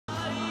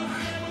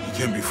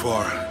Can't be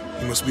far.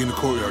 He must be in the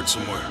courtyard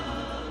somewhere.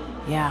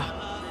 Yeah.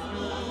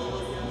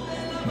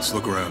 Let's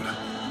look around.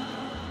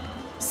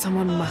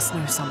 Someone must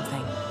know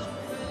something.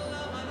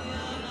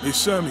 Hey,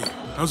 Sammy.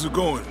 How's it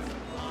going?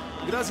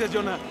 Gracias,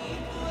 Jonah.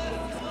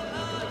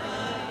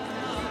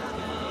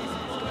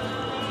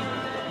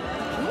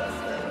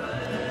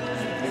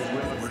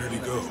 Where did he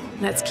go?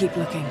 Let's keep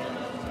looking.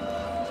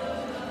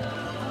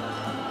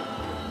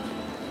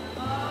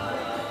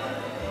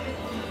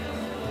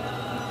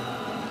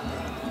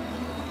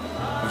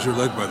 How's your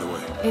leg, by the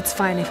way? It's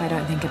fine if I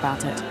don't think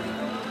about it.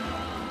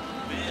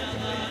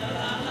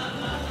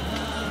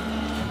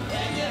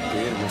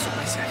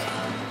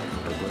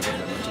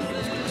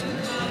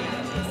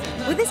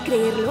 ¿Puedes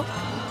creerlo?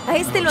 A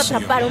este lo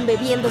atraparon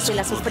bebiéndose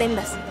las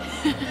ofrendas.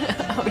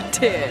 Oh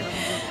dear.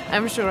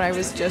 I'm sure I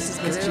was just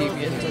as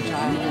mischievous as a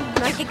child.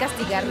 No hay que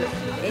castigarlo.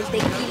 El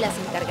tequila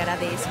se encargará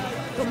de eso.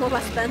 Tomó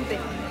bastante.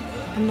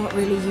 I'm not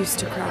really used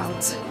to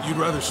crowds. You'd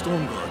rather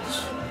storm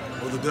guards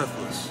or the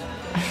deathless?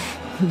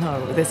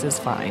 No, this is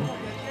fine.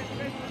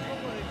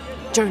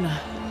 Jonah,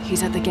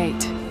 he's at the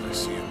gate. I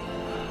see him.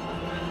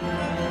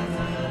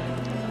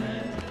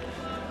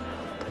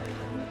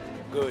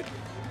 Good.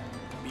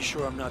 Be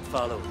sure I'm not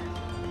followed.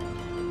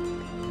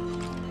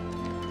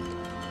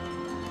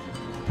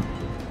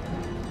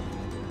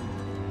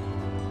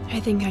 I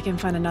think I can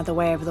find another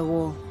way over the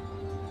wall.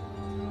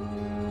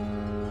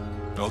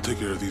 I'll take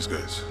care of these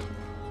guys.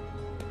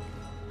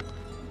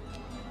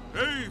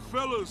 Hey,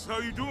 fellas, how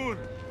you doing?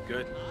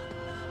 Good.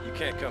 You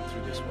can't come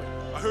through this way.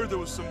 I heard there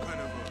was some kind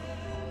of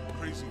a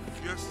crazy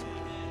fiesta,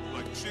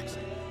 like chicks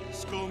in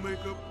skull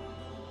makeup.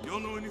 Y'all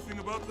know anything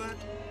about that?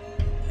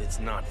 It's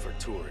not for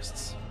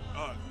tourists.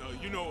 No,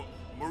 you know,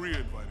 Maria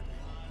invited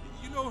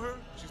me. You know her?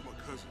 She's my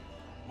cousin.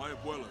 My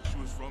abuela, she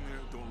was from here,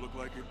 don't look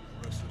like it,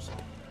 rest her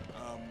soul.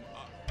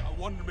 I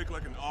wanted to make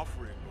like an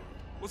offering.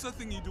 What's that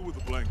thing you do with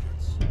the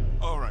blankets?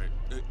 All right,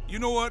 you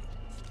know what?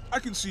 I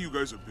can see you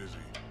guys are busy.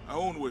 I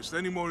won't waste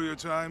any more of your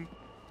time.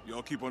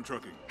 Y'all keep on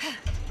trucking.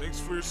 Thanks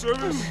for your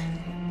service.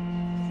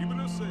 Keeping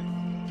us safe.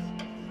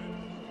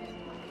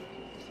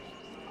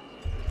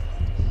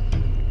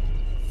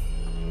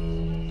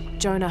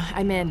 Jonah,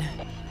 I'm in.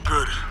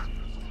 Good.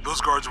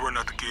 Those guards weren't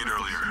at the gate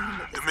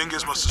earlier.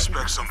 Dominguez must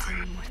suspect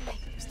something.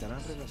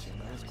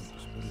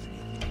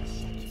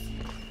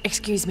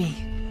 Excuse me.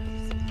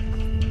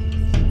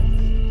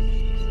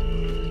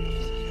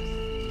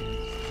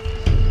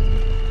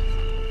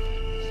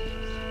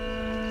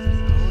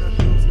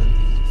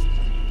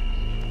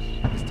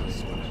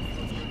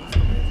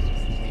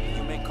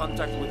 You make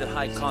contact with the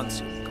High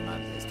Consul,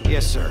 Commander.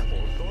 Yes, sir.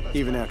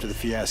 Even after the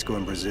fiasco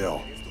in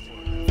Brazil.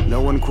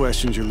 No one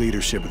questions your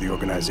leadership of the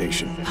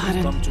organization.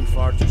 Pardon? Come too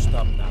far to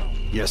stop now.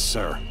 Yes,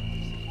 sir.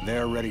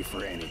 They're ready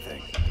for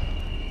anything.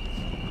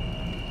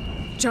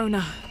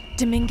 Jonah,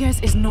 Dominguez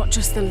is not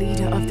just the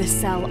leader of this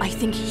cell. I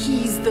think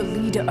he's the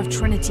leader of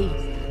Trinity.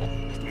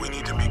 We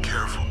need to be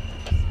careful.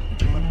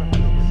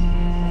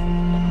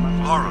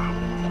 Laura.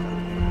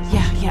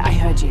 Yeah, I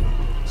heard you.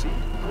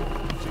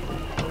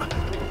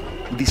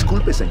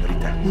 Disculpe,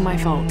 señorita. My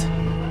fault.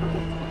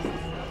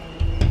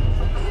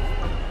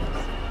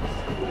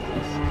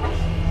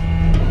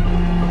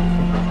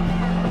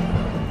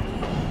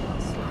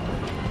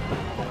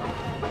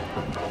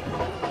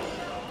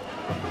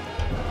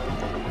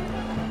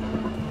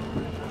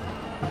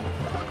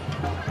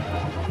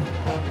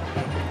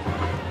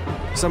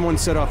 Someone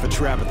set off a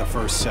trap at the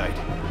first site.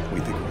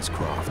 We think it was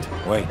Croft.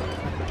 Wait.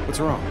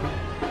 What's wrong?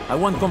 I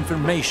want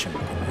confirmation,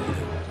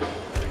 Commander.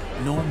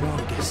 No more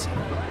guessing.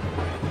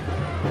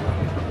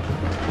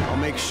 I'll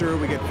make sure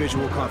we get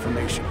visual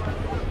confirmation.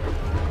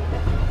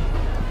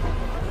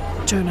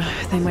 Jonah,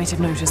 they might have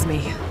noticed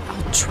me.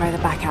 I'll try the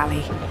back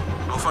alley.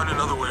 I'll find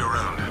another way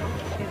around.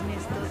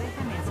 Ernesto,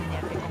 déjame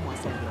enseñarte cómo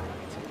hacerlo.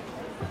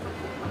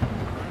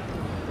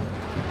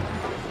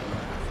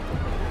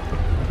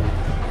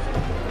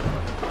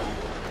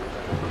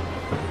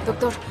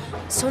 Doctor,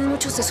 son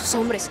muchos de sus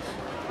hombres.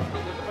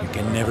 You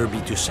can never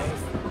be too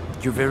safe.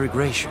 You're very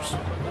gracious.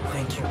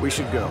 Thank you. We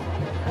should go.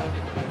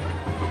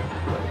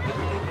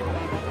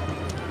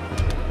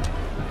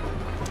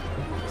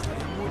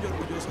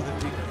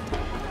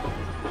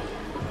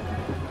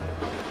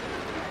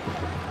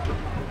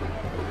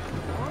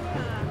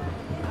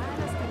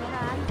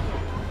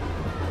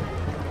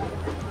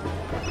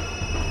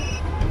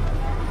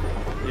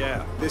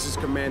 Yeah, this is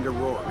Commander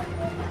Rourke.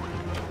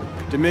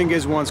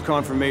 Dominguez wants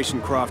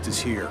confirmation Croft is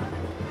here.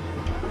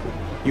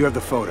 You have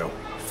the photo.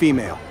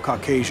 Female,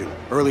 Caucasian,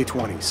 early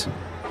 20s.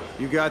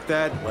 You got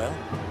that? Well?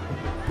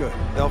 Good.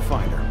 They'll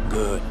find her.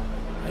 Good.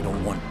 I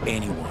don't want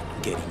anyone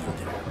getting in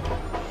there.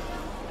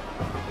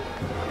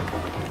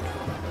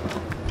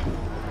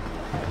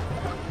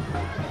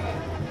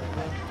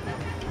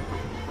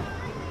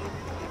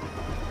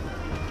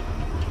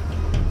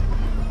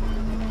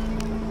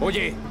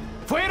 Oye,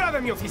 fuera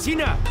de mi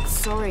oficina.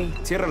 Sorry.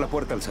 Cierra la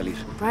puerta al salir.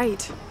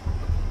 Right.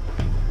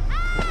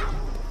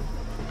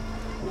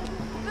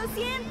 ¡Lo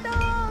siento!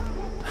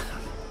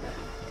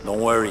 Don't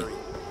worry.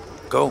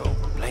 Go,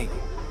 play.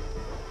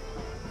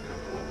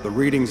 The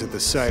readings at the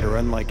site are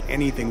unlike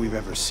anything we've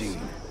ever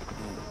seen.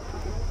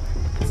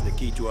 It's the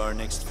key to our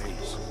next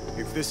phase.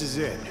 If this is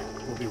it,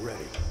 we'll be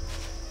ready.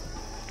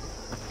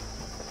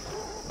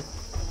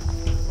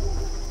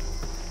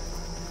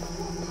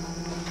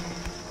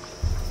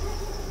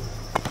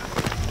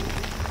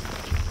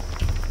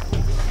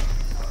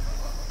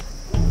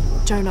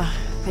 Jonah,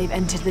 they've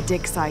entered the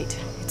dig site.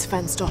 It's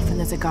fenced off and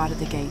there's a guard at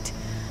the gate.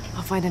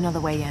 I'll find another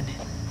way in.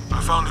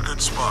 I found a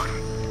good spot.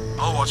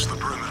 I'll watch the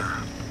perimeter.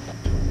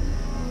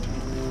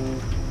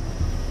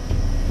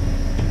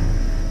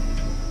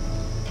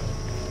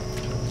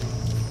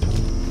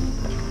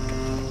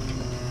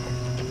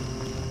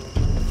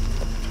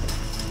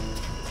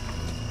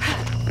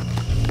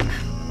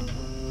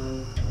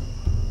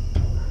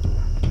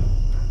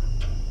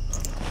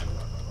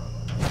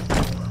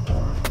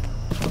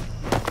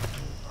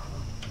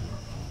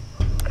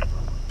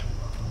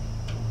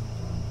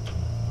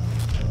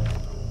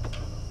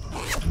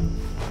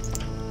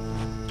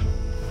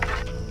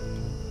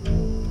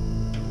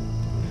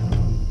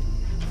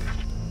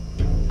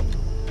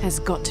 There's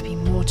got to be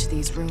more to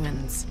these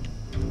ruins.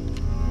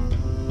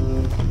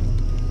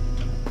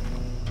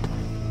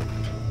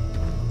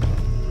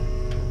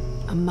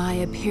 A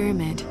Maya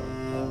pyramid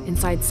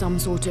inside some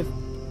sort of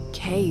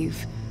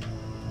cave.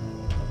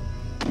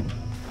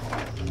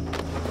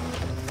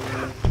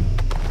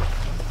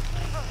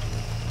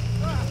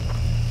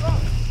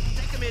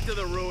 Take him into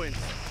the ruins.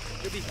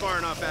 You'll be far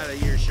enough out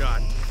of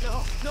earshot.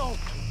 No, no,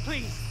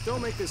 please.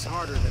 Don't make this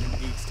harder than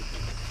it needs to be.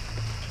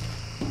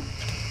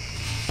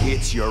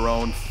 It's your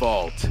own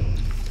fault.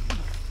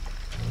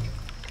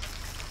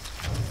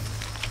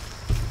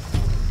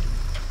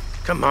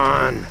 Come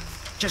on.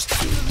 Just...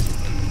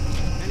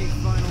 Any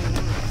final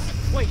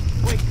words?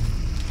 Wait.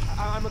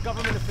 I'm a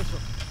government official.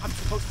 I'm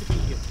supposed to be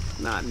here.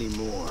 Not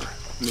anymore,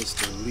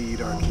 Mr.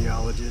 Lead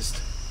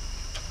Archaeologist.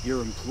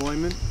 Your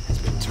employment has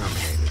been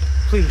terminated.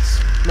 Please,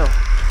 no.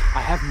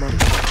 I have money.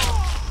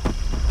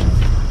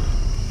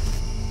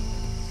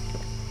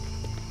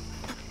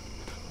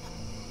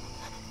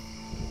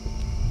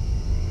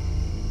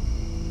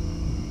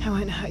 I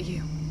won't hurt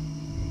you.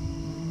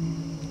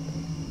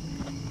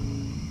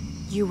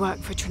 You work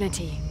for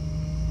Trinity.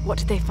 What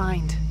did they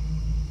find?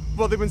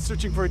 Well, they've been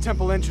searching for a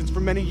temple entrance for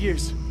many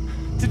years.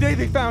 Today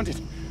they found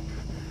it.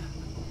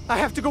 I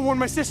have to go warn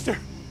my sister.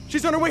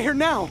 She's on her way here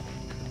now.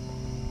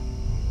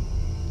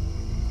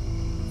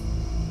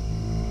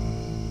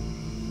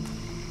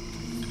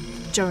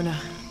 Jonah,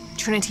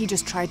 Trinity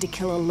just tried to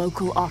kill a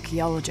local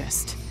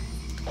archaeologist.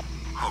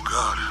 Oh,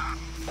 God.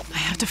 I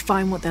have to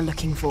find what they're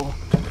looking for.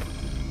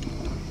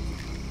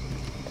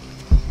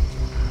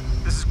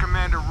 This is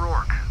Commander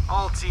Rourke.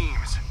 All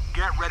teams,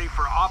 get ready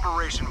for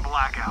Operation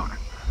Blackout.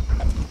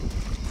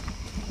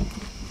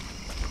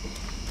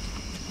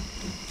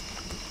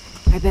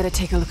 I better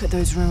take a look at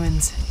those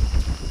ruins.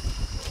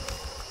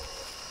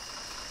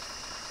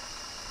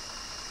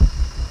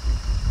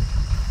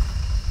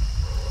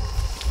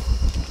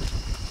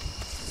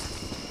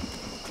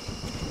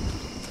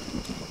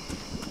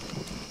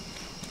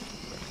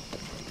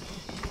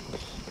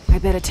 I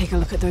better take a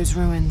look at those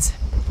ruins.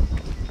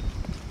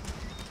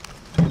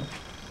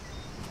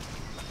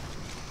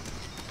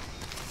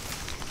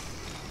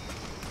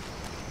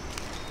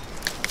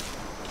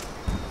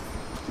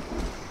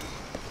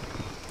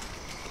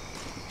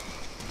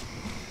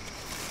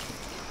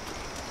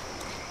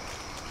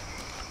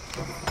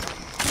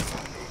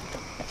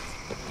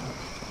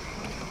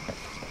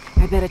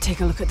 I better take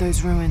a look at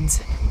those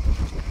ruins.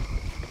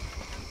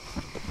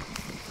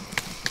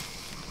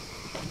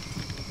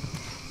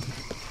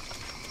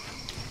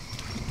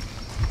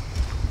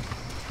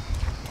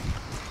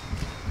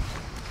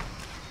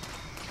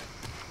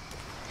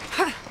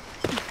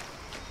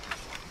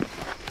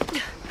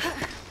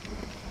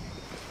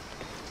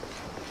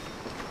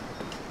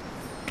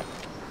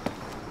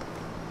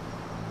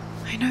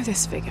 I know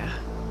this figure.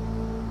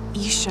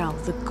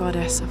 Ixchel, the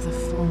goddess of the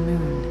full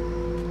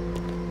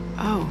moon.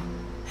 Oh,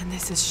 and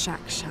this is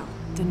Shakshel,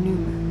 the new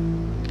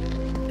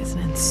moon. There's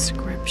an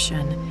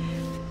inscription.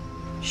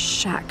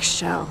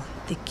 Shakshel,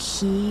 the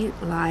key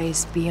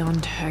lies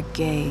beyond her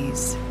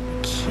gaze.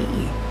 The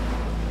key.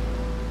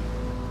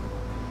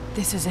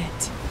 This is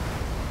it.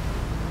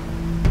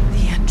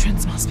 The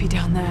entrance must be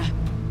down there.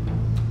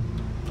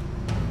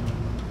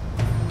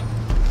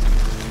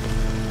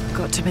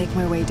 Got to make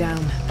my way down.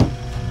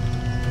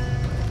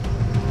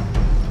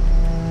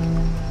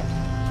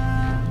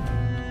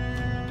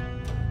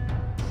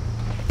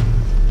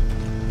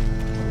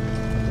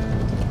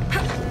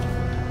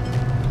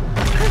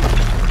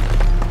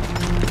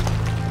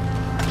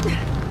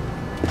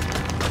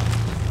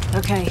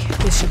 Okay,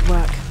 this should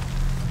work.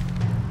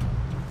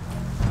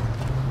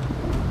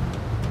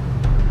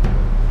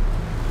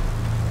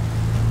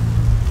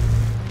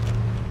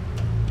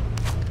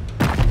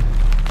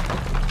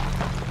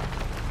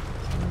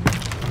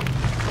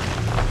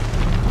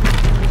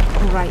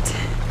 All right.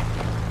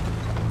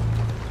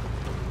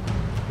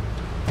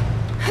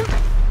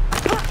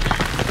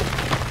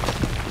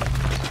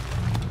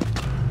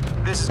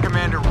 This is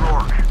Commander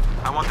Rourke.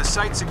 I want the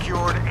site secured.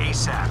 secured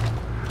ASAP.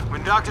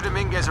 When Dr.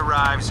 Dominguez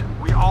arrives,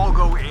 we all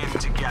go in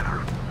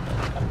together.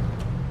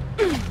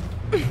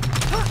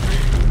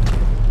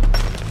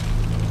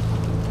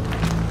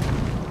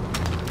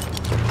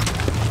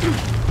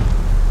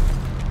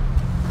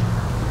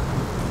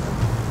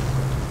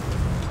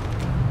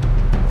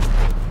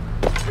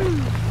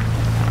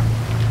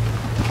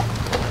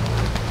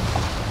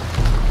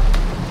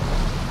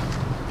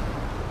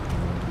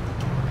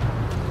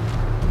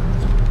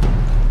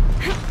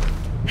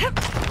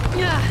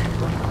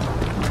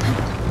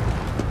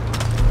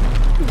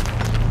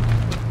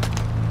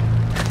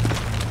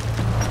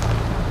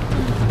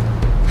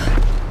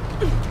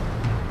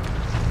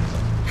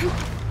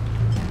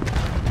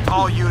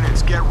 All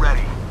units, get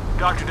ready.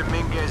 Dr.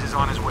 Dominguez is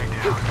on his way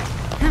down.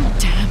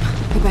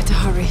 Damn, we better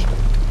hurry.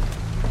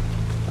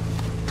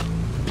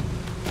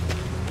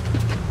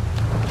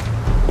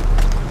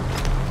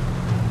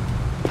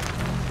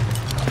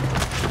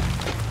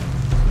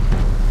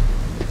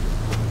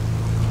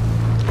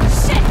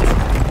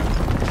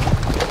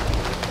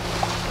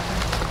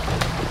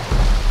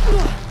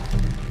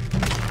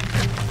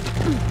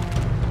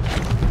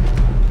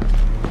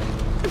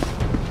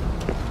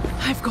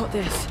 I've got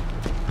this.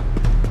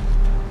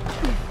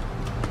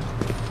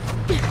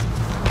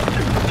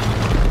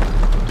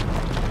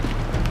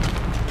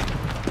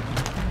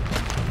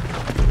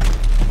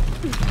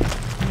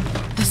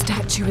 The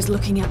statue is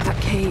looking at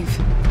that cave.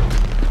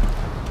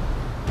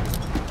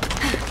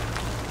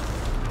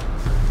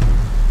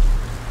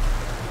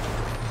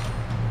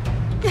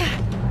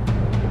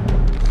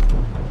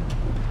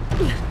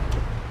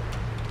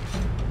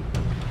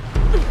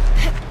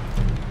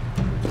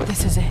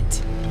 This is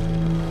it.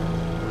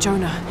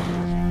 Jonah.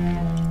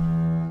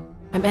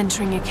 I'm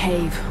entering a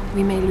cave.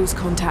 We may lose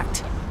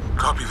contact.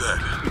 Copy that.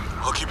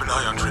 I'll keep an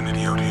eye on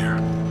Trinity out here.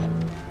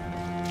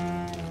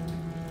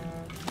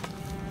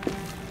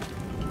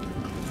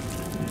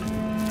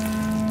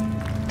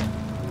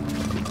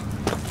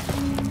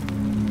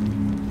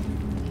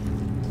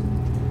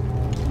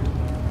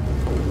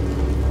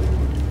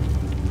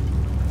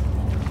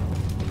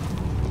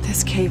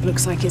 This cave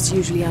looks like it's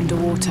usually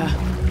underwater.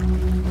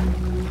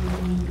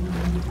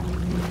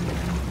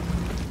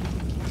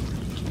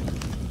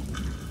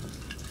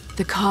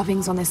 The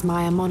carvings on this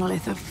Maya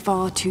monolith are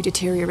far too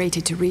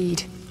deteriorated to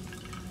read.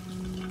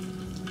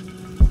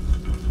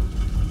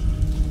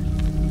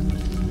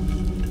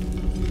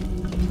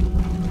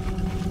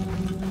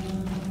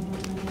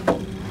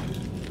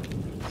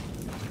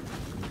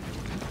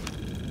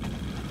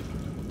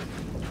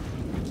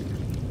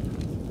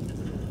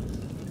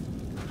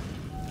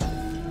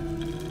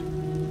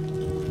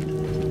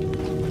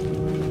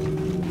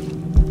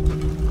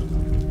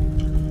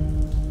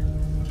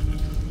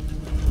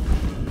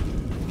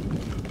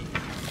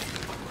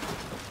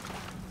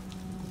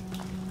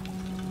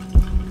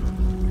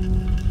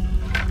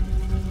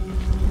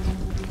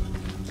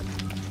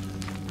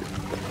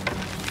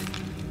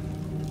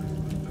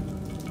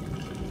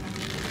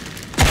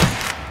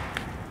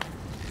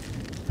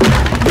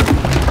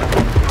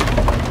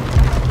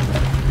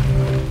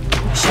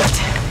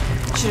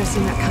 Should have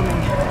seen that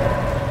coming.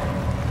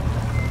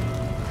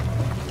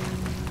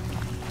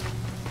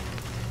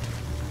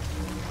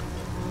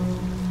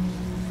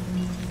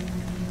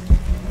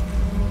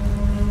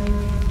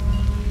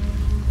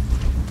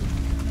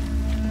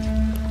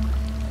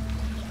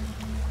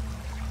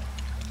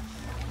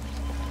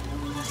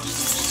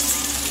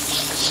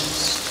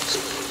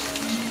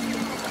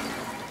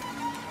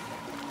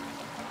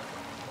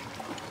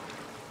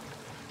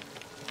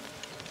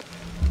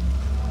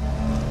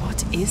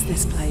 What is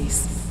this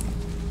place?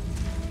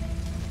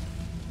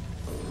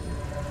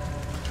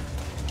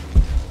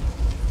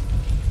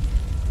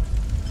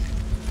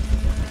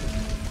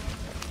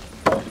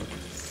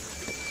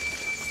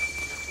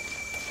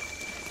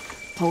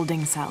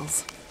 Holding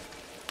cells.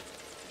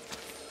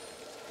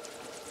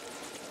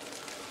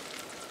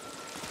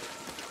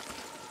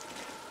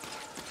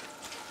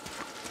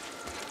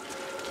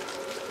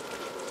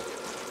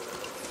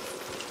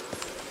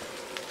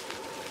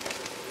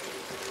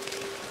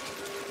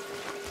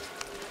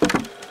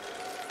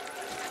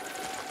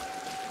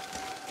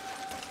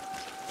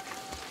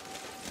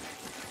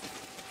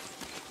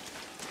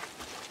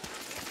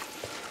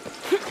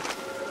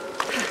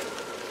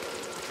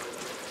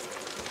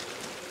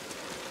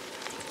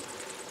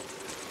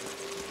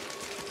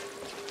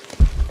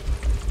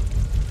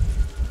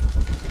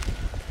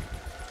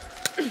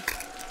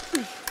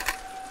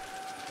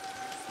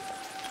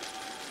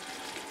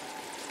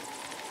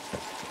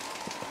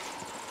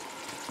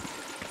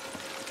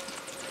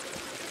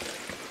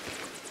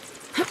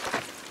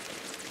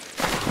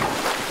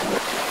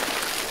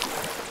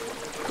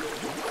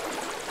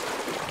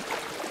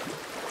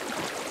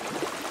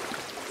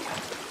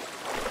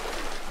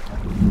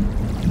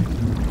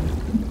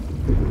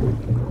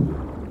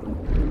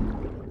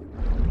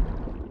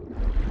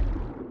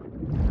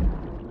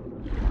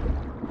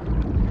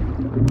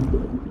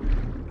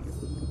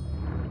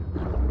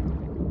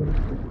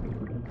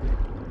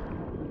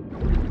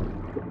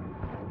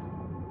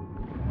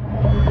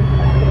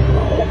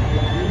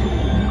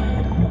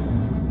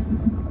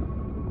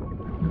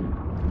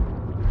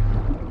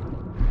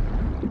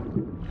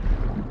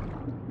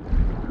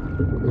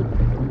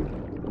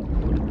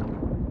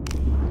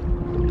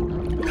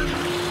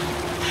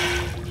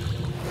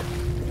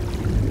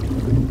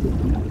 I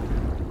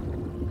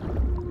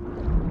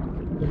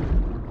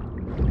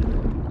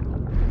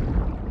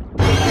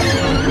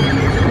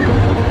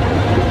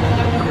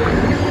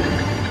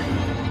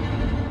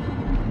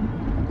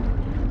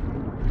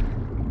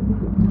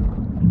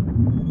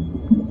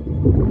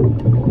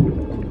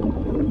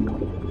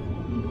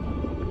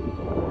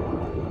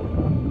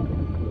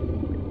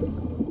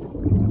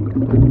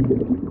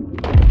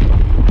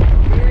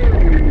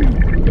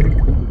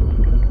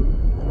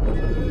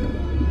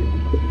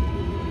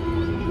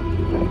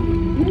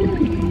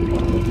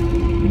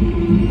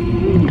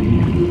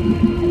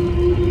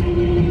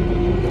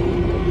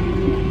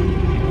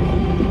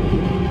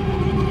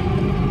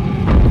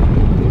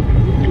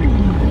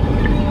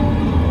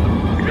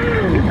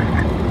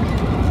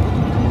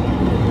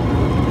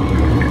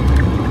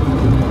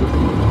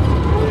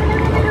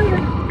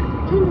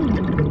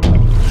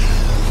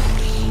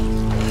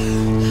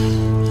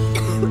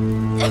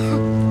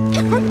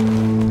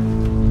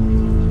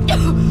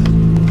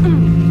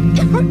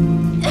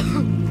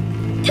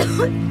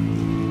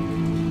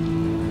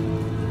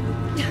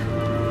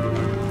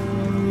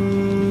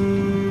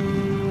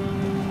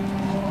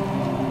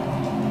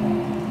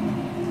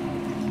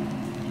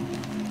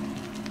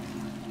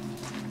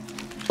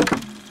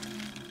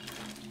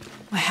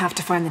have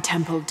to find the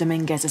temple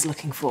Dominguez is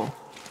looking for.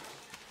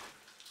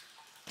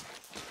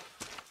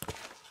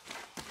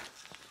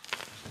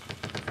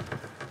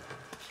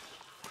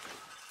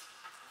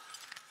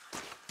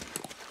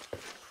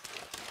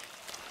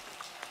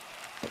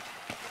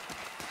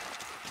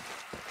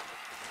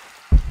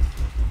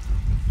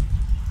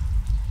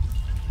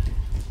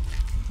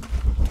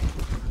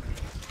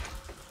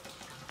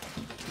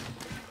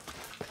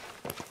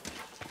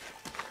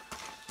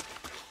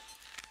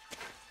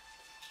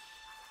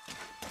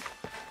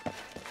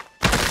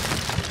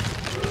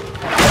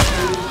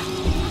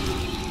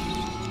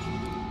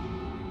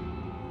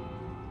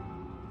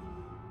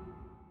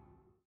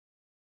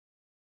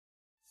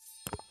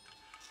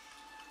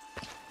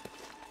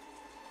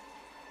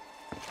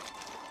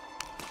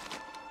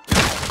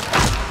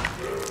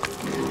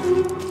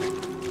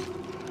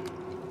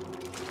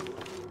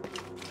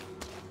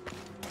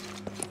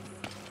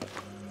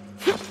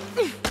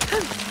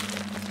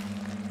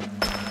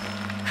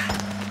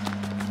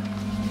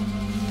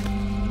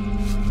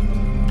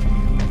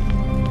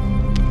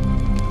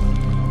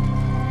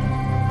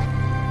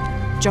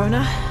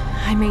 Jonah,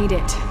 I made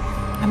it.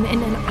 I'm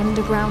in an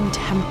underground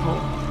temple.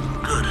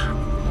 Good.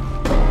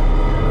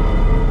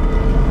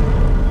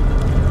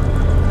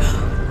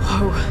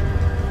 Whoa.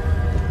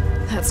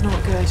 That's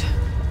not good.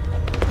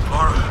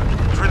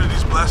 Lara,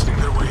 Trinity's blasting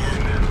their way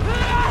in.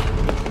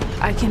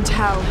 I can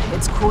tell.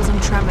 It's causing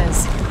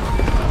tremors.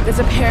 There's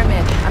a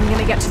pyramid. I'm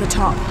gonna get to the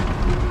top.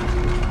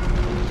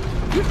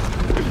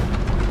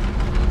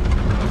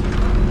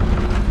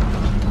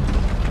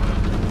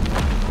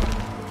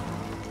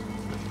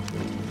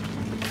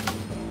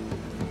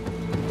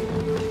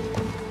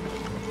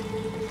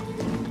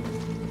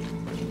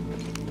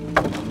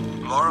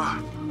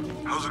 Lara,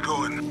 how's it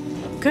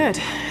going?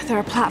 Good. There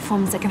are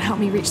platforms that can help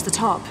me reach the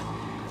top.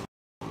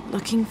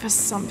 Looking for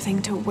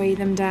something to weigh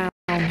them down.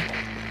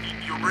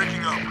 You're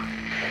breaking up.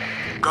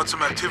 Got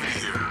some activity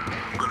here.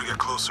 I'm gonna get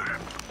closer.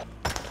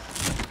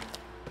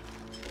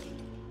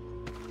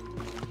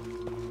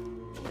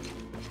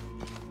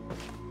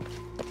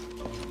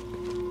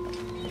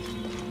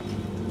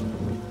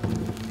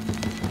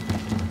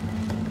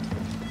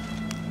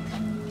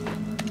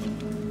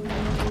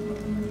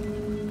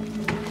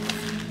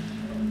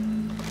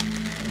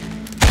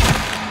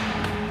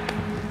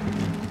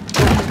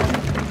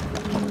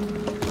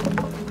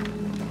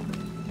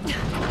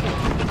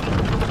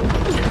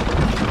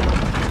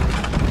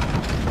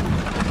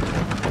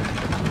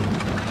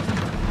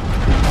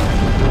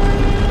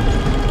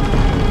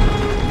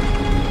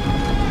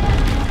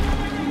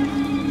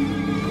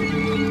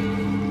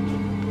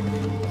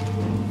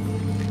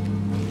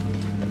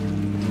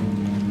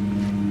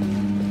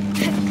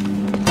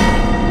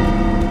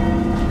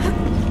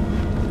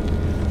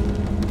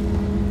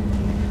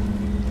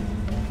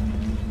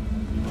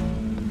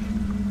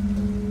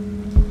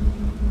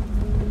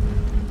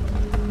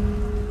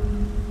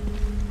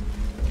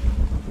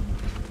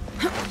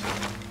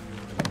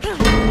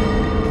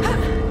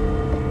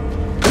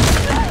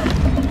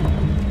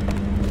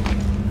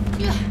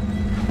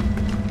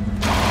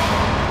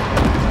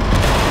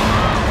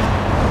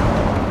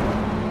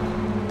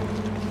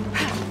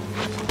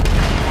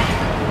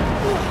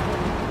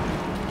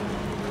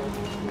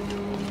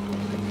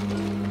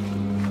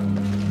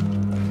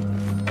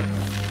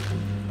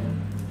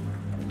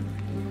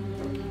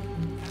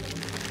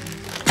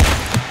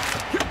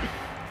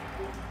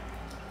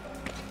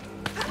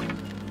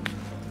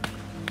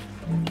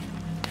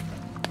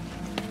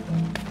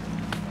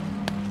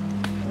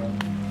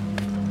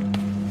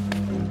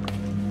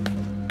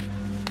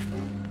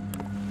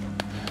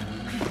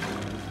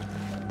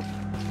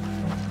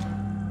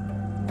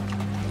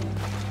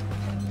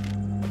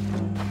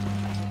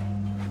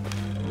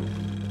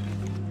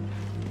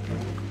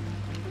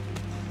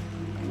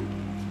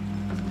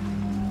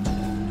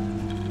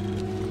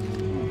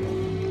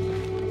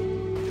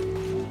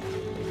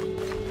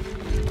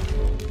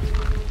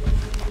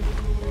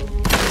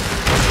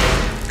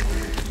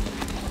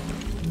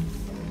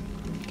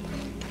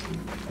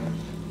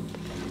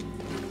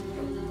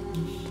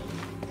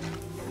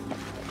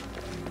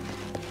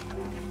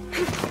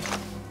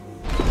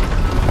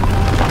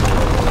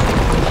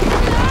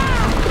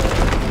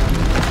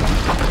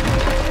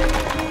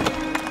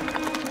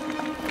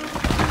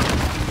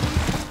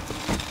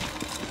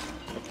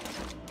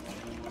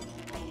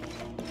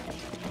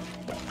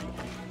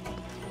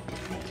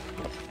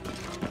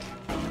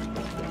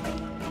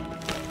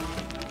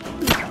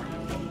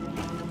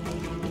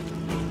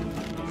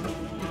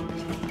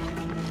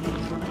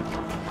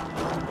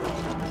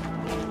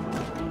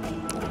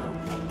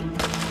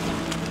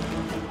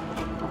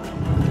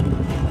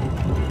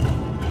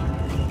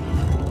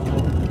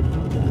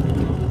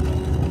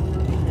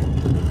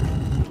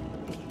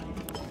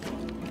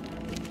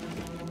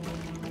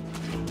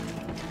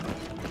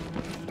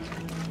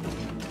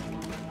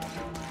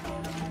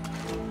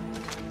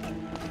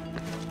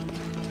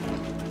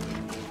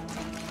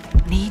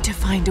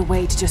 find a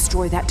way to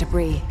destroy that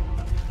debris.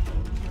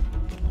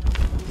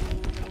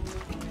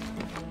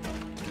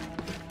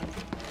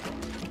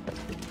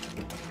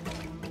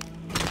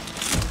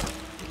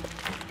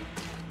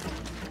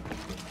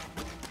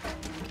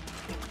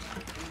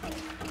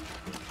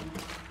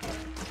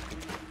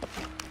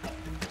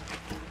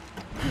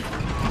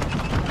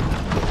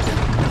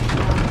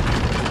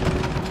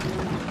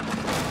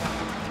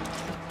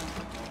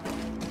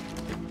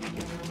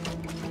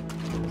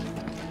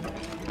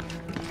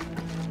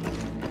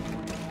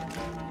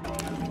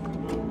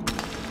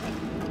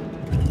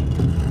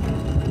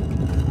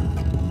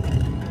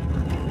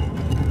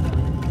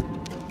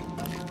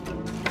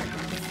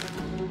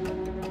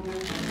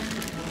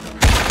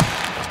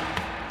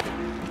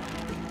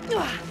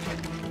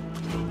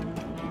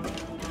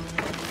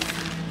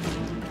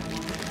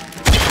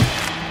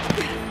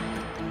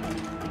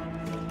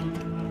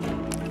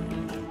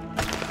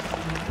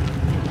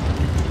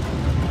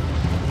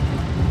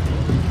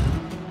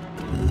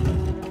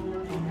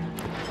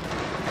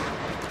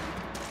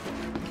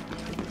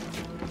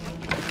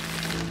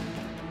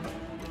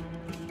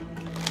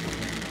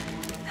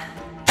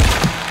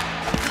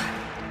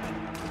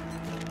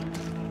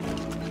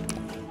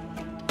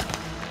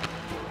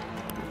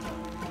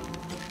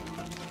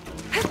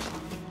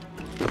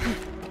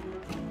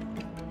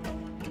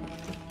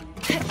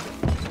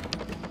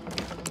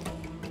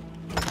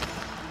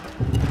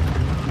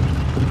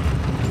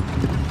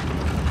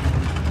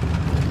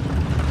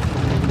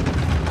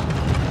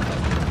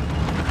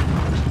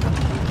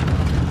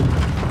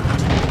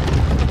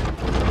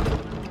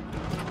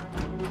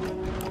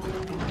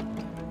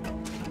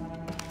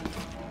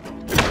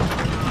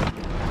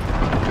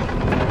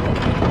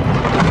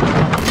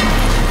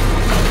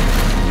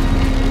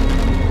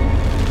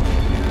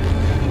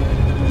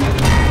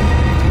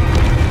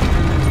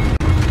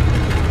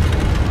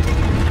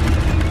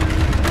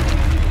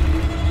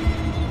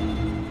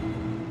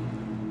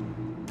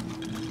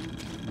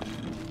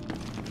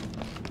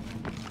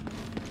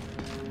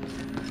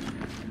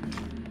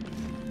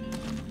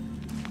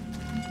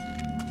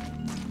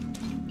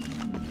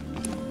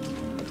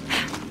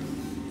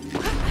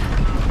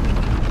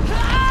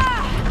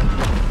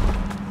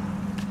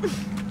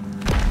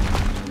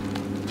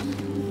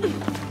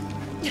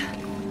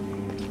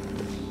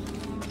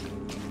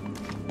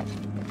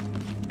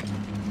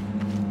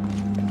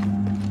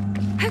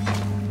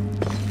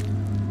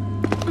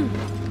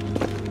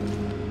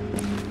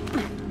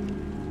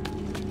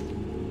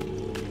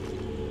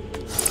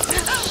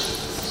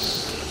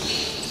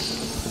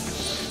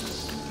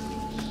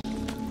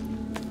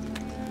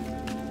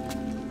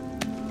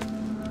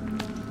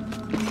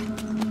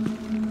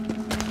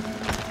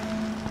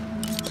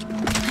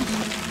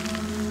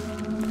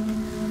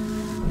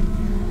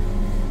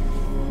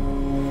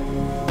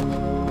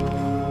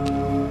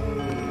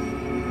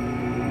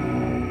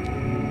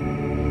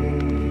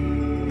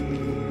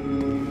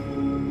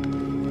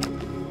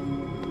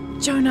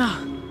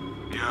 Jonah!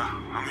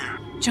 Yeah, I'm here.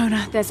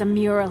 Jonah, there's a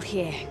mural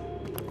here.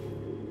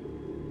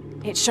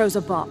 It shows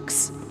a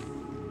box.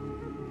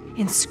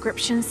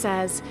 Inscription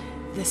says,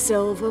 "The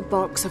Silver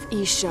Box of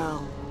Ix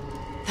Chel."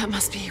 That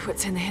must be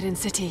what's in the Hidden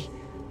City.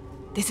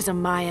 This is a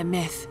Maya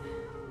myth.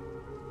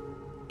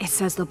 It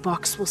says the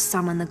box will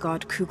summon the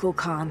god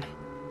Kukulkan.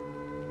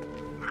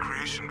 The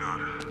creation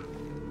god.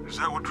 Is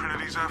that what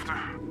Trinity's after?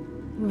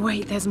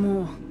 Wait, there's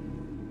more.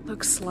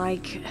 Looks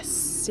like a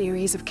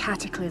series of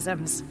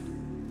cataclysms.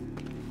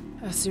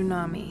 A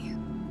tsunami.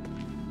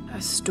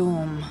 A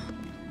storm.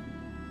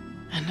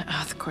 An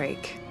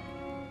earthquake.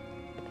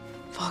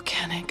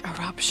 Volcanic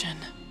eruption.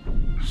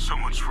 So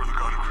much for the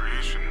god of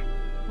creation.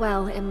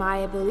 Well, in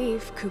Maya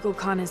belief,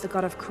 Kukulkan is the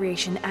god of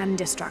creation and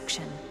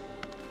destruction.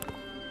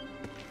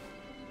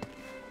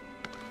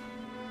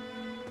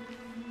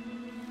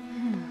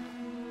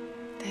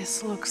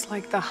 This looks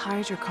like the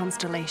Hydra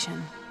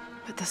constellation,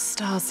 but the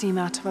stars seem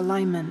out of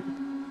alignment.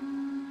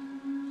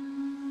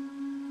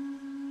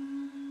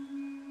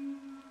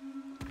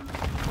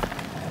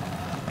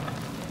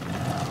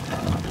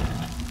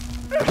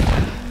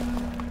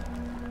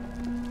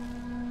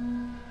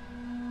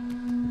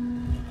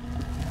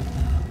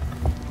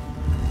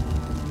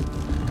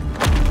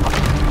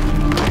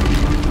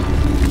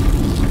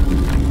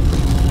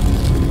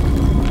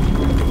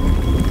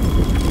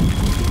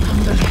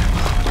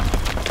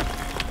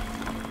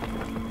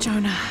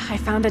 I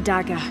found a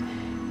dagger.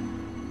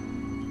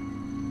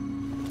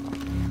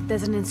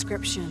 There's an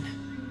inscription.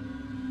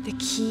 The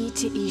key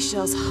to Ix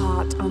Chel's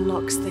heart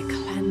unlocks the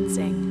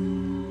cleansing.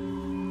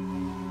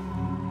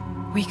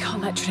 We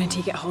can't let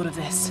Trinity get hold of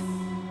this.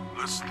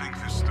 Let's think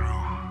this through.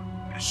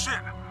 Hey,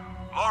 shit!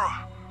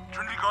 Lara,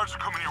 Trinity guards are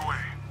coming your way.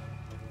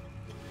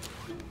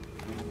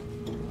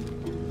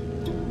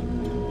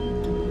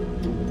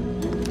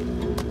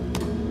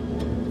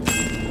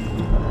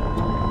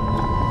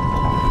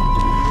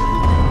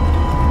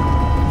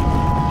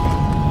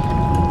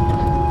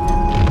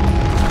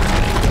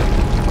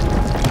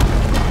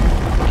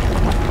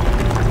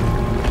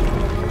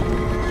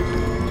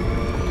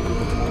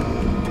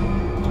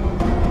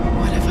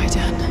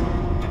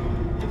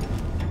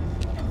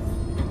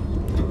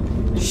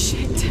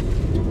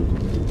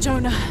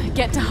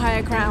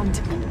 higher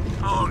ground.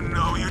 Oh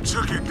no, you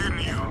took it,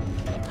 didn't you?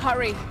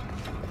 Hurry.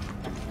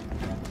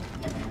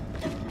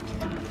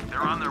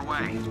 They're on their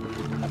way.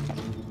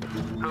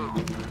 Who?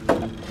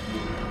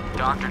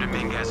 Dr.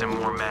 Dominguez and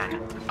more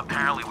men.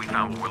 Apparently we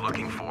found what we're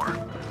looking for.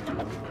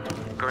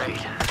 Great.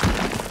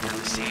 And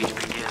the siege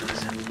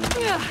begins.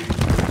 Yeah,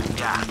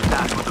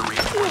 that's what the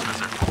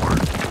reinforcements are for.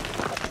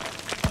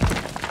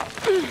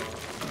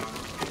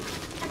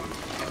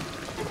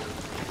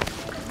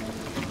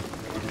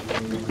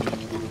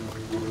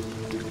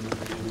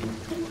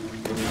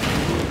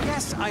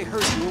 Yes, I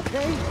heard you,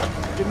 okay?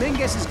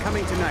 Dominguez is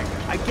coming tonight.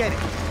 I get it.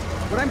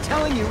 What I'm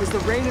telling you is the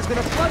rain is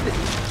gonna flood this.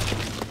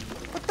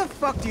 What the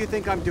fuck do you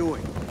think I'm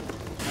doing?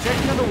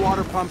 Checking on the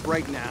water pump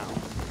right now.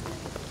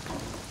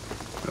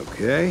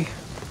 Okay.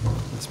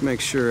 Let's make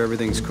sure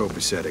everything's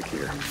copacetic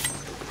here.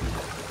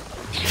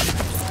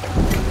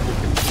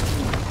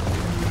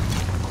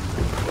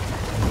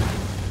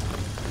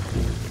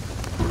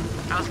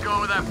 How's it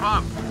going with that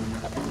pump?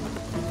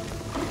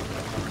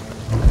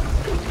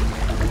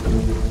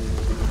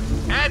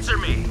 Answer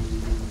me!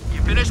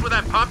 You finished with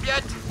that pump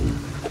yet?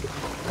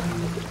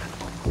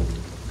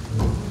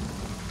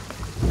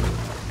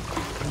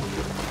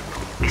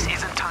 This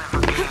isn't time for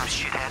games,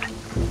 shithead.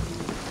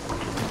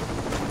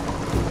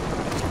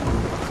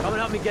 Come and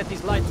help me get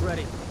these lights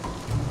ready.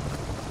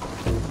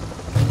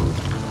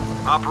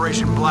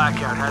 Operation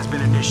Blackout has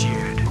been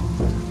initiated.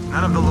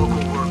 None of the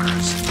local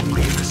workers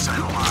leave the site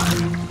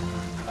alive.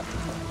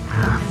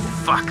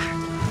 Fuck.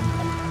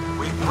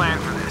 We've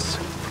planned for this.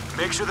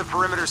 Make sure the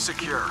perimeter's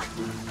secure.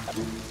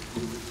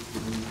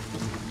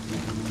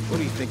 What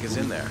do you think is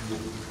in there?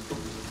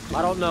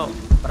 I don't know,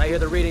 but I hear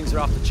the readings are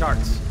off the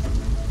charts.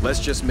 Let's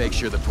just make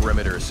sure the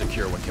perimeter is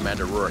secure when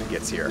Commander Rourke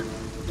gets here.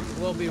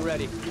 We'll be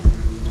ready.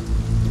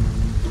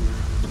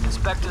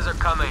 Inspectors are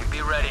coming.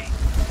 Be ready.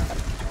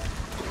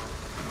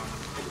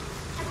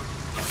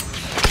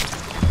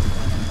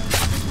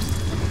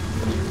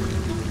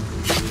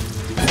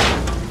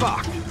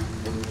 Fuck.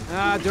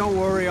 Don't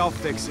worry, I'll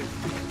fix it.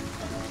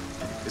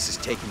 This is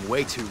taking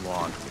way too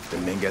long. If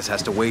Dominguez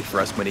has to wait for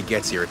us when he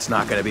gets here, it's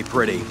not gonna be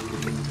pretty.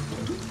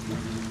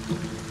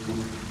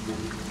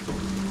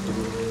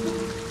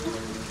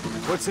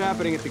 What's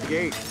happening at the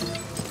gate?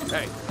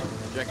 Hey,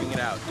 checking it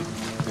out.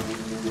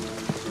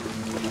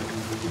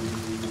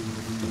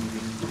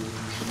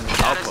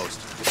 Outpost.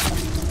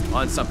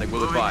 On something,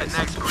 we'll advise.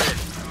 Next grid.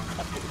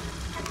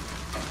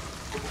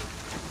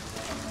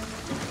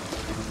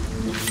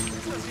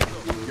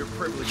 Your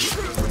privilege is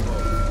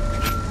remote.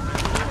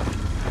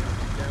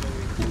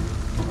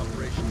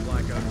 Operation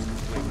Blackout is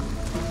complete.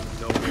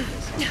 No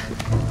witnesses.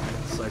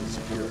 Site is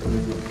secure.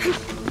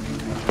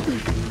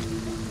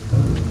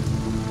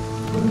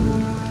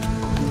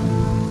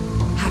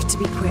 Have to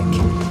be quick.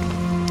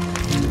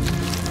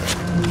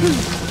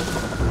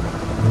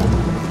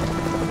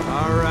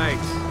 All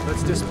right,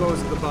 let's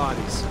dispose of the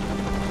bodies.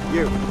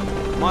 You,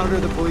 monitor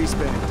the police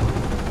band.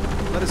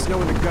 Let us know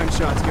when the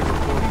gunshots get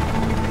reported.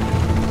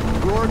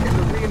 Rourke and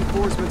the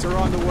reinforcements are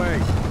on the way.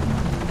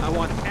 I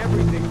want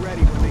everything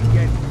ready when they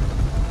get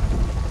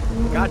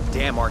here.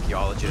 Goddamn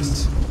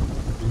archaeologists.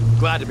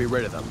 Glad to be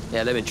rid of them.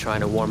 Yeah, they've been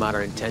trying to warm out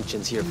our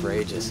intentions here for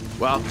ages.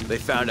 Well, they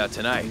found out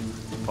tonight.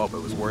 Hope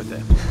it was worth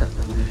it.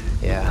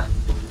 Yeah,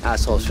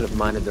 assholes should have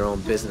minded their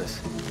own business.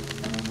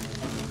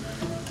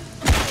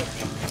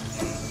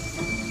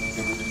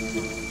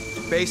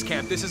 Base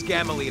camp, this is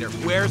Gamma Leader.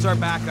 Where's our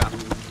backup?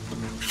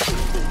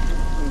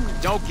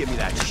 Don't give me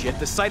that shit.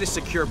 The site is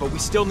secure, but we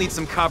still need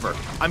some cover.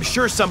 I'm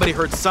sure somebody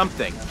heard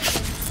something.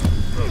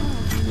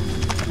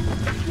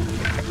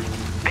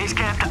 Base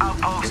camp to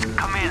outpost.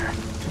 Come in.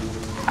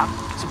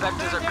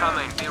 Inspectors are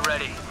coming. Be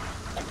ready.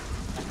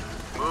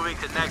 Moving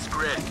to next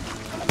grid.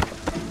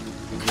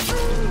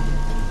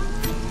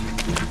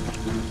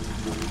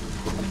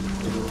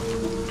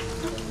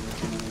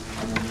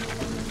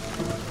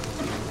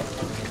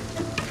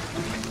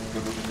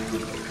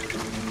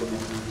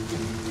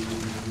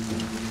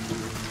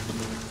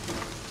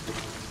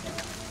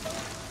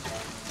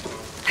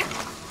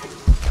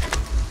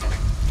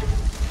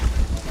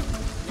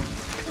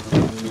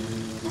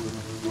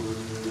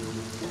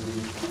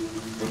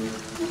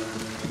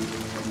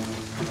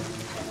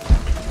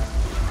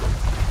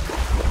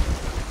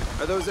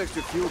 Are those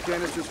extra fuel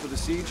canisters for the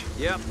siege?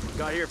 Yep,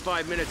 got here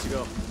 5 minutes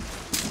ago.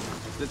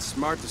 Is it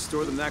smart to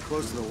store them that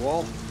close to the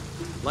wall?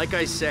 Like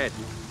I said,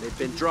 they've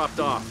been dropped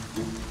off.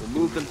 We'll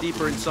move them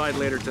deeper inside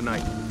later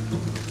tonight.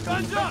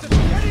 Guns up!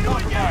 Ready to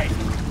engage!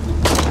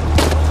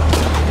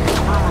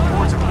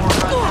 Reports of more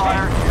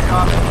gunfire.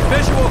 Copy.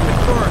 Visual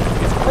confirmed.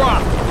 It's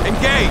Croft.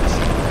 Engage!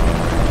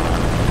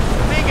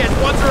 Dominguez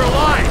wants her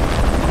alive!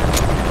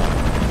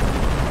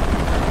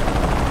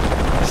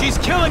 She's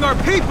killing our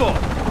people!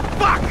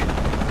 Fuck!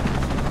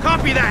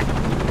 Copy that!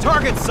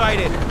 Target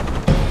sighted!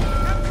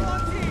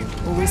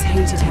 Always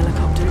hated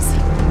helicopters.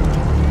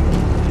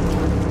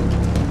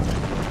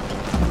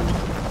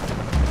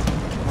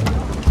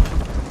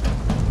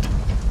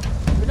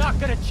 You're not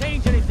gonna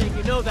change anything,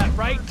 you know that,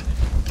 right?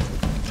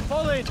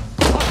 Pull in!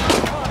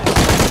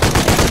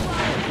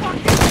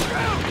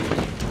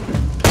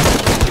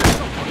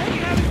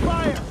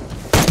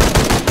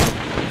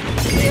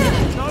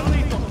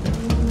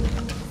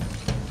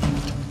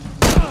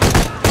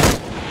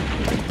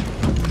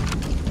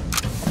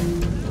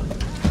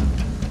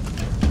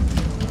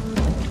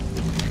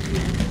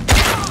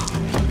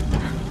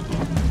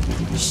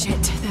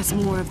 Shit, there's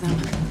more of them.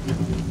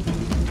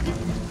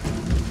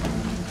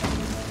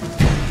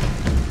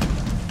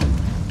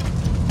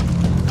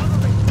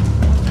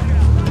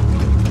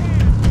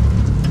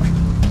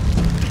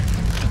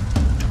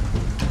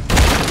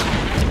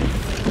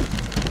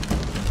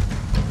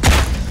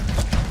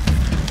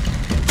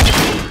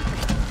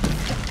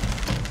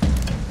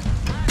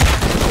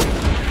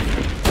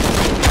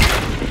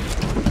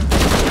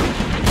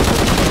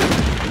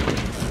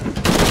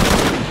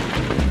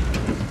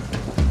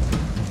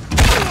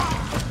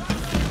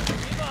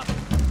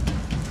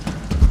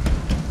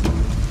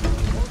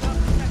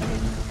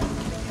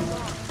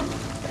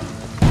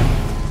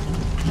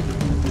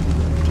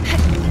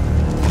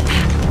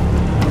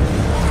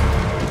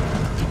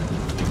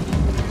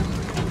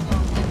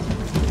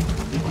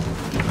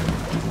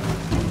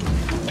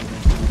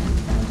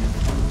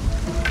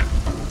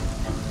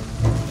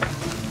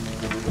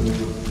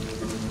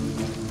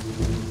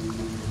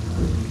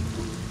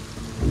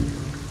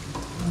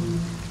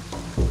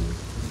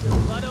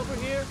 Blood over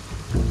here?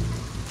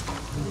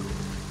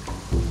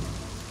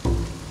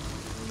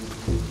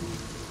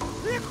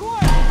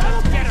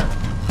 Get her!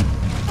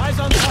 Eyes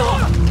on the ball!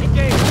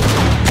 Engage!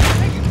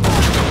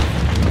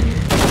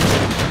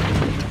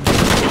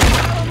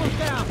 Almost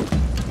down!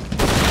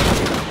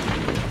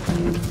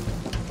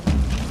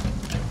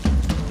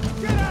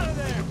 Get out of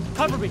there!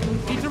 Cover me!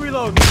 Need to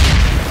reload!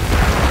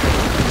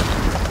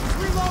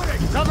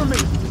 Reloading! Cover me!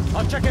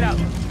 I'll check it out.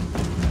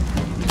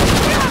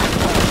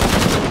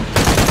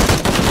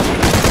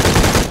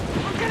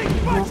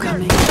 More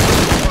coming.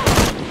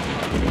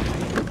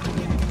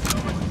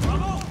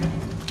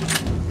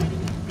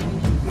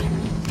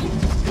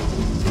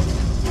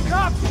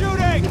 Stop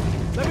shooting!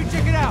 Let me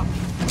check it out.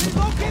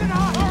 Locate it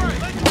out! Hurry!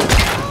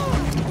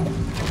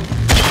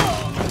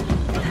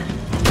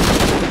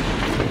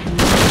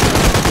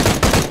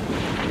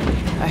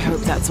 I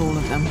hope that's all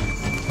of them.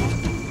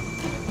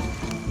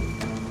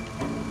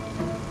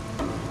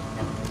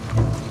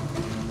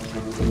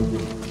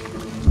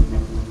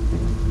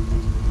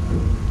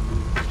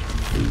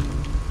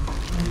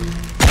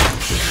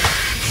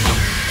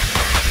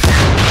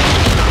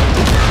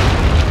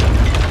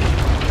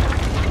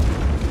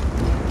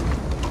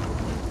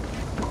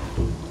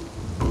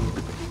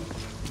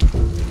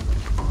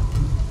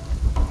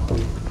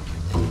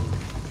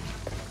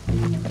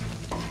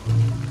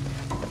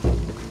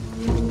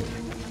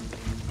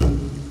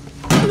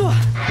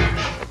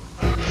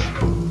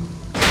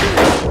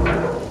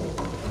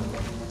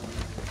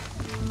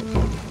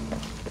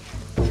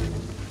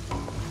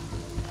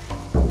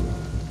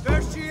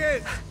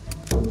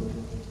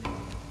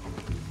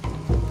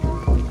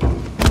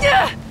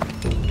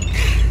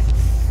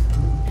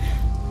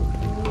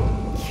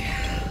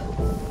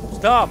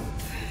 Stop!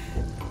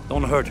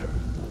 Don't hurt her.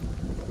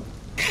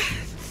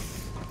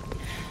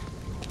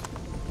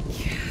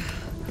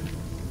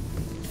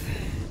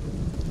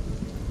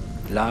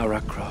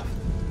 Lara Croft.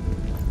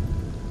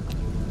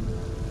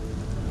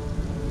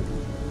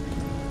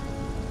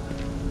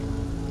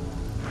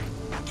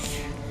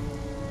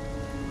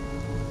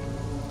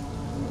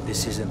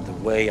 This isn't the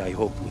way I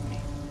hoped would be.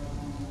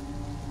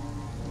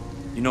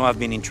 You know I've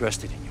been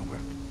interested in your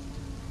work.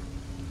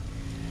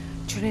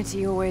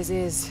 Trinity always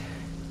is.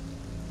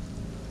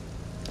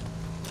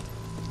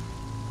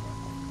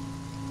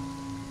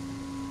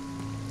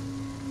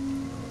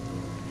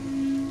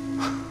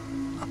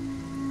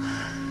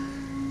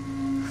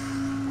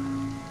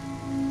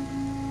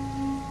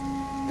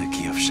 The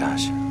key of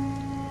Sasha.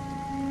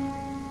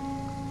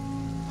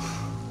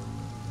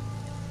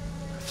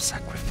 I've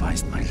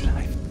sacrificed my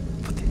life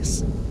for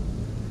this.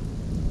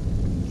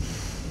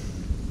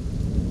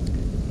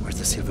 Where's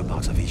the silver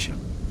box of Isha?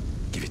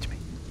 Give it to me.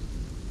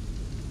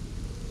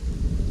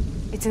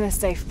 It's in a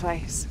safe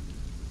place.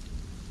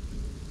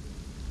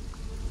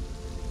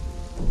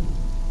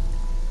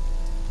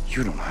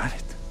 You don't have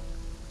it.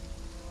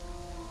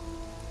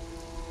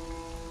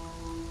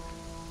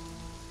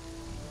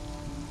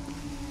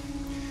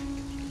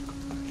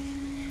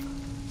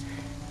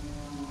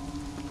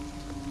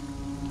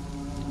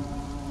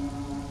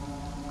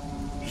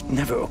 It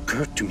never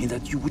occurred to me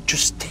that you would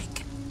just take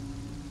it.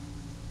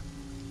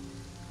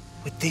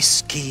 With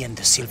this key and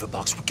the silver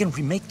box, we can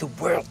remake the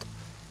world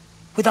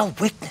without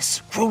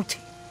weakness, cruelty.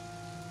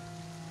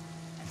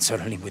 And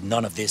certainly with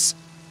none of this.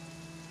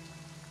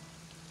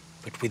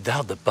 But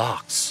without the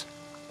box,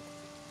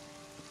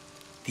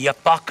 the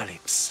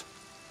apocalypse,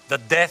 the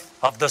death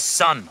of the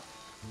sun.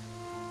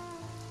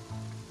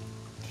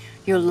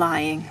 You're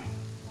lying.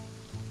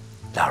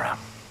 Lara,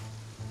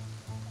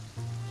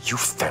 you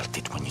felt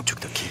it when you took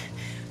the key.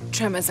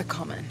 Tremors are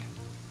common.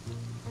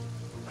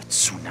 A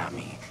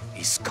tsunami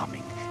is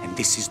coming, and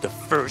this is the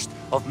first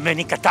of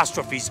many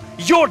catastrophes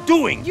you're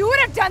doing! You would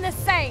have done the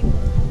same!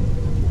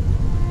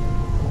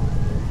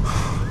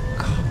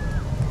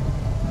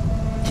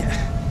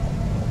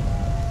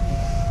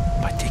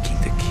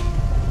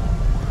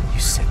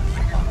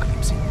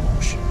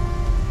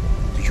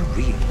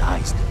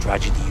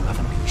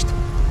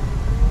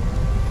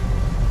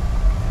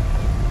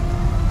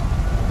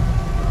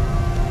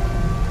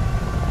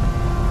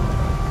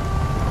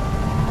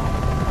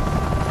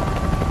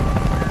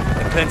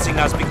 cleansing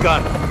has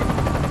begun.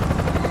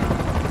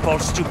 It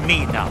falls to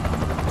me now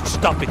to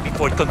stop it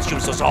before it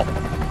consumes us all.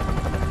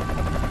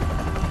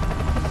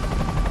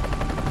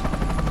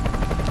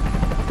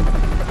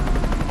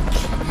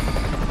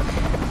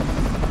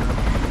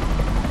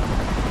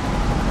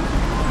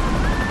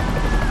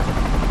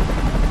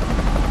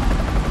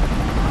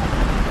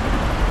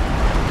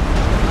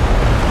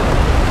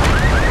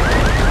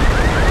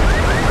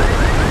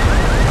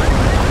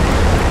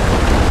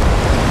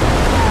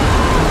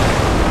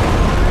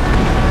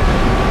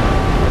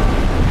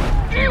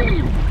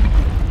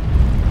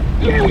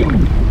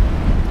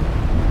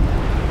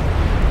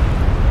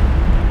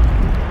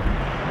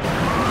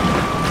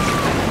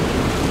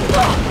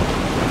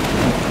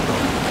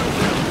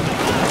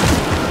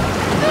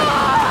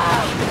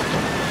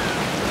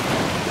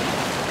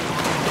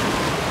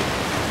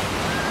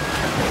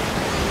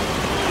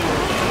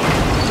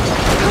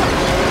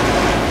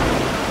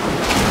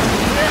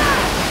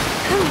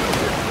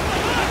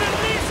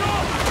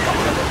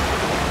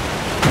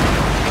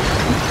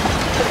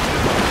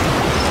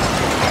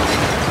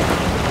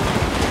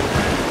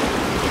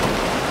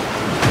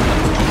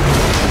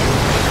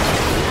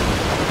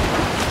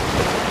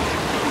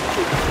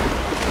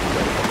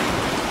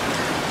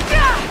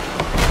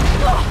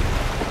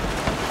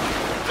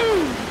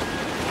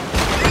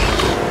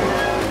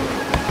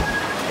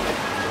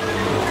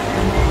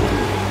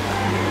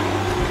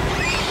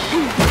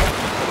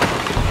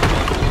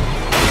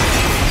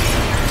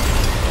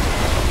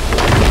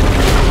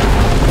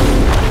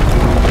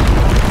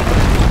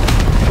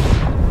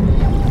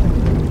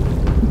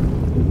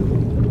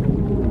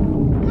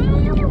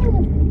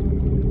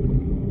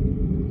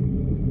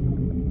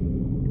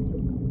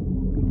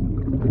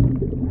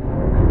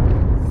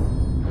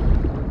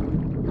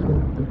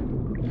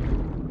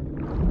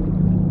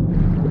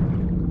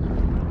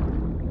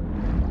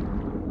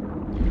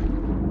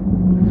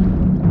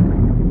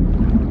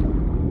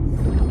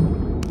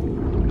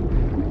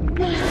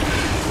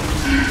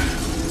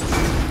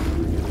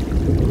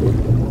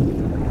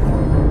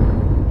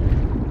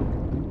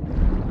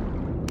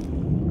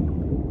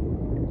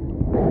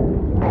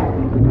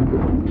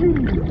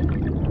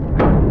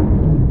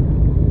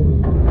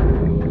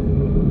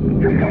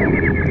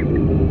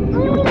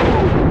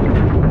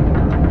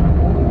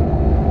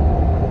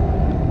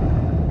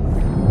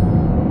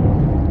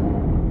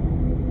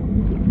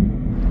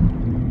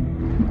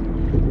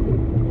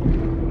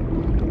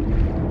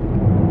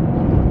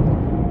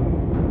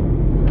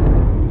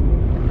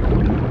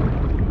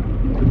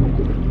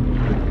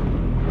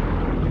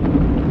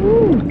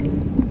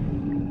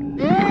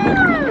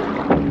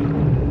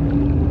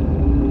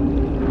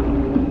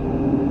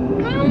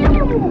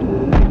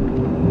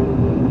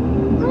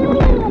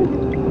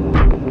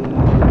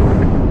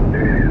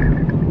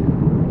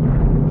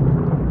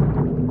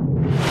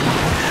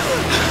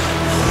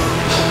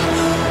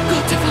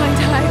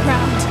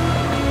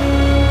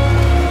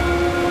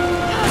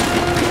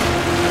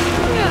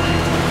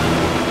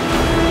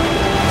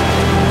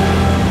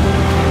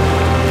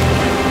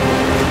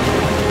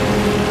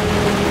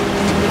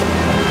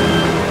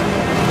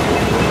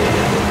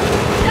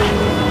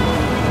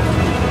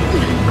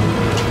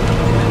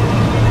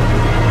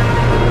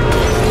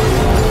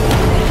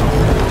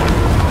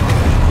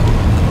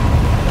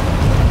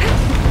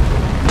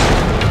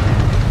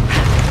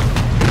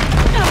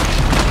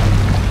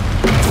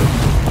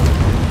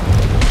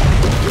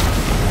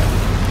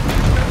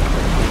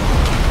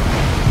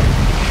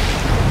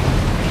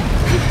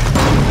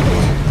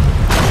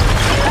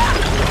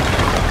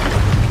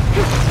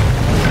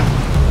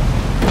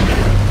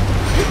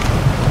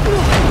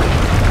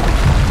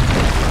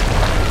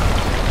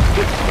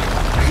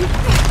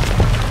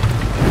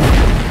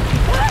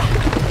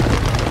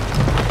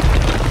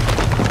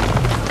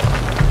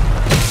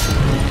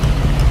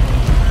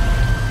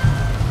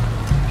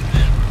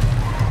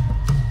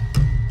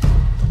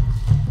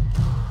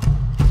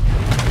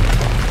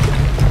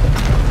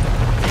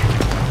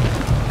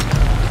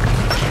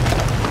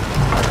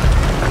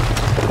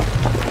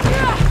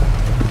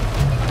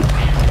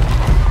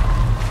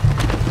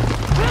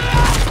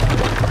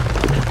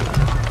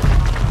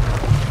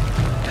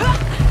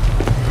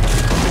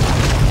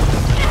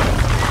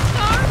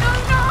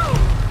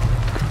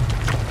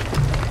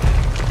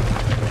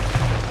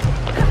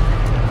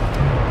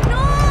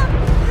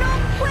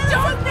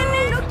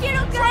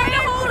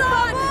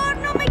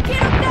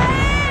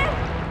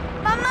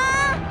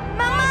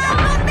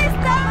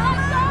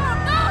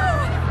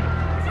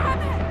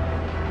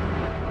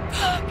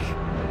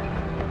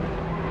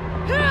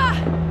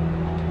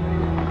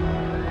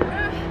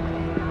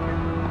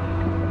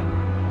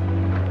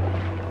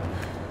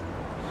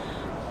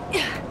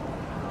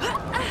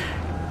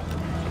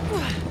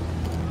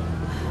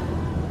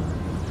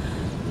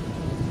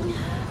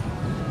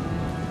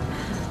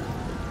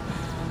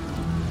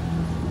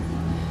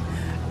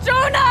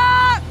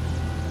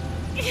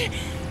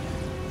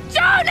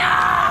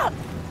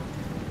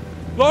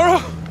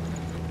 Lara!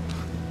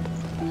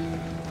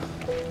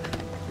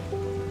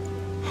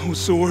 I was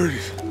so worried.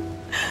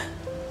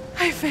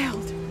 I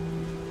failed.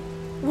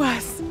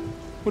 Was.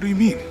 What do you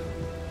mean?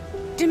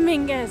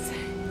 Dominguez.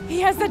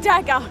 He has the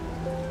dagger.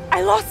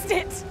 I lost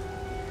it.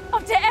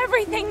 After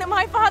everything that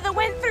my father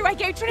went through, I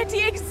gave Trinity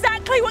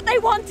exactly what they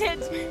wanted.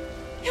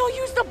 He'll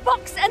use the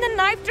box and the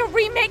knife to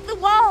remake the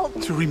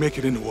world. To remake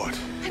it into what?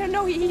 I don't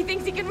know. He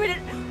thinks he can rid it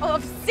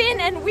of sin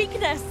and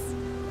weakness.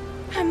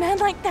 A man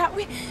like that,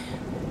 we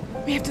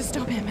have to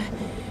stop him.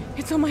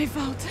 It's all my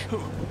fault.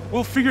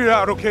 We'll figure it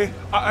out, okay?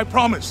 I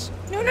promise.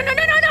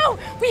 No!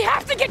 We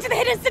have to get to the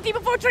hidden city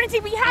before Trinity.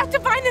 We have to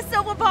find the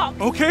silver box.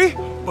 Okay,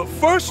 but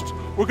first,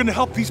 we're gonna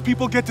help these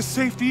people get to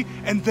safety,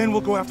 and then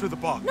we'll go after the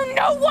box.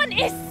 No one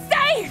is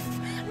safe!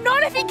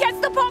 Not if he gets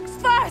the box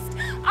first!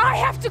 I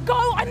have to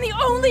go! I'm the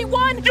only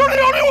one! You're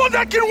the only one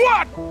that can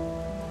what?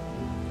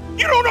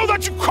 You don't know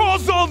that you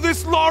caused all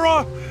this,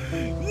 Lara!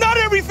 Not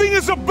everything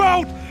is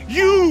about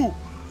you!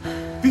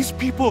 These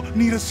people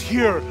need us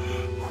here.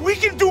 We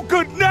can do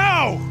good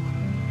now!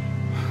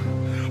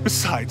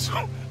 Besides,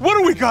 what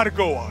do we gotta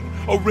go on?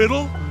 A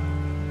riddle?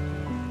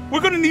 We're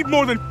gonna need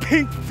more than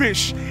pink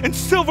fish and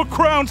silver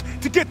crowns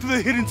to get to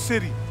the hidden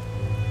city.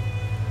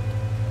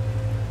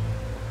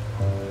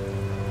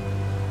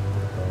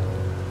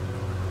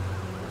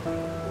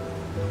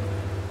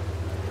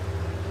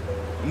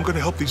 I'm gonna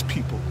help these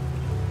people.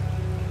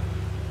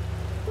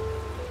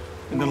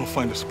 And then I'll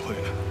find us a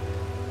plane.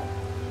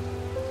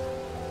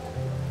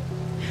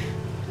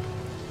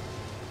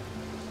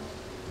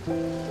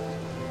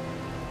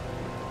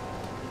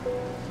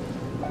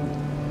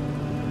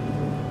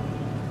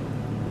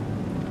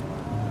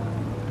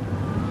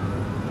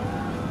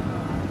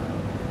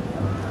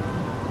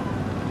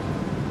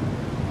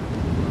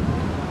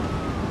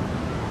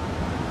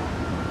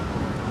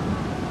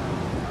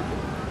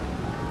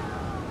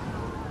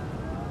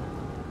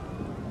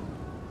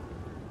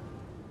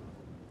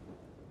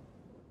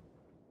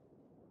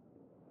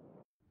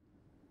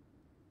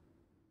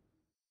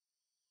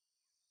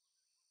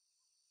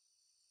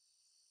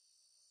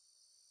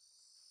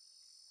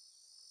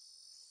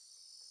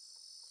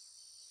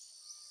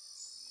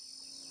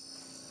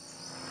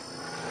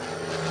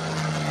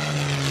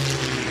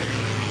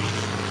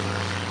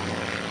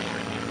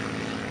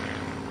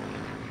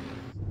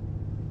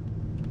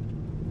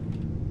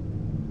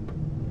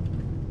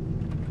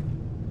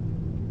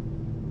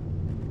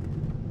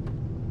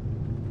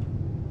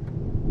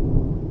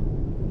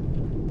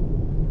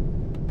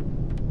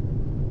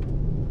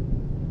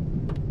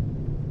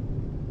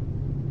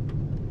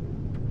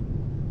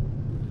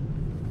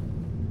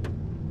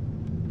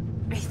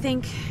 I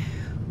think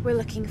we're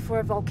looking for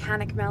a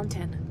volcanic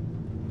mountain.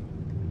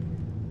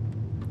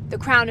 The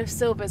crown of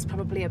silver is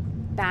probably a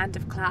band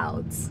of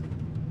clouds.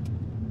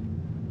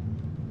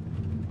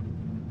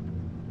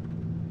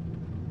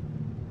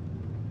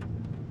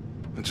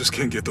 I just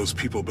can't get those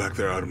people back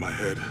there out of my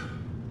head.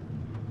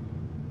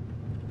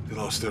 They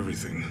lost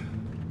everything.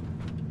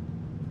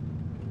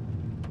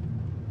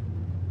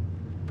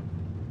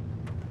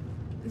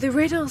 The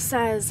riddle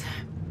says,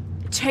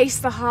 chase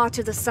the heart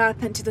of the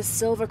serpent to the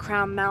Silver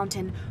Crown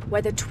Mountain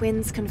where the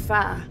twins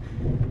confer.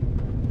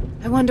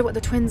 I wonder what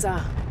the twins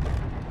are.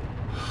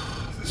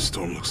 This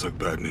storm looks like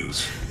bad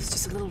news. It's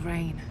just a little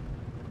rain.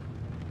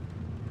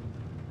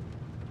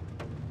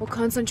 We'll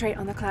concentrate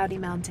on the Cloudy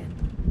Mountain.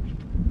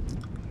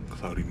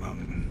 Cloudy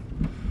Mountain.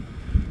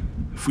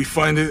 If we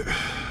find it,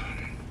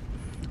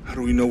 how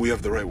do we know we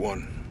have the right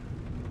one?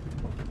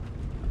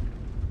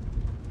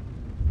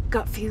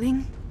 Gut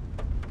feeling?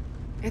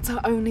 It's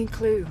our only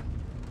clue.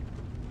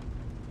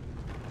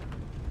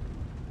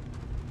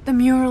 The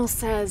mural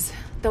says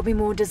there'll be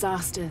more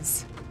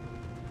disasters.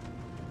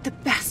 The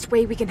best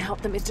way we can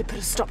help them is to put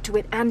a stop to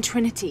it and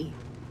Trinity.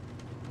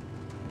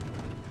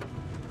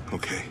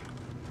 Okay.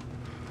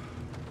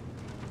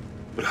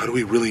 But how do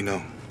we really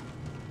know?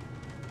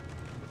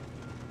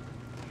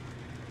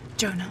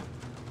 Jonah,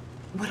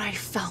 what I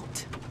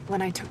felt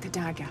when I took the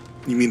dagger.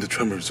 You mean the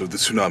tremors of the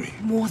tsunami?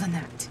 More than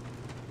that.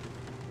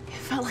 It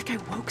felt like I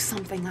woke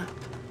something up.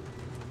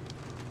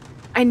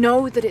 I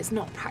know that it's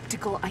not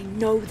practical. I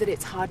know that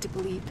it's hard to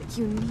believe, but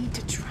you need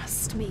to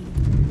trust me.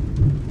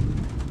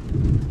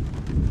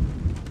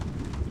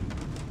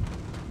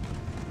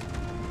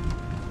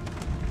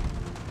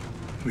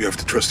 We have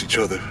to trust each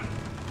other.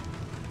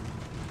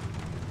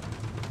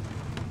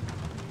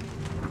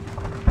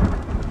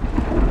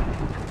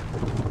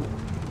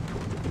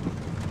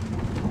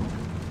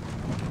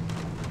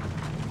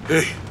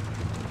 Hey,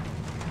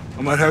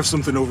 I might have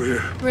something over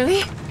here.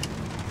 Really?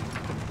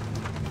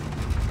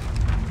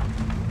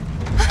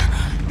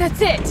 That's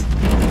it!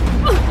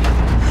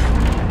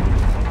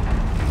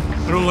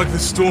 I don't like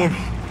this storm.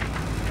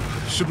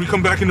 Should we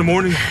come back in the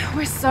morning?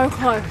 We're so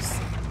close.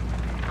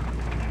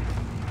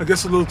 I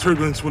guess a little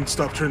turbulence wouldn't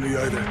stop Trinity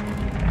either.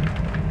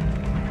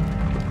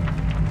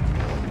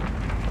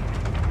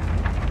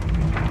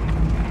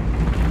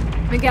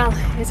 Miguel,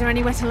 is there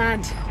anywhere to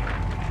land?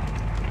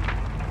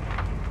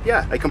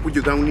 Yeah, I can put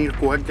you down near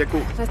Coac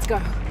Yaku. Let's go.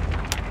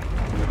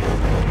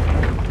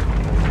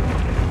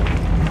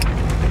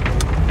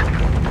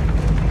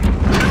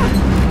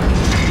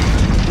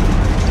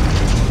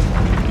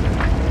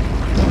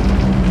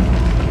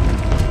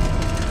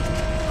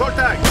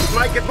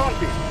 Make it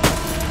bumpy.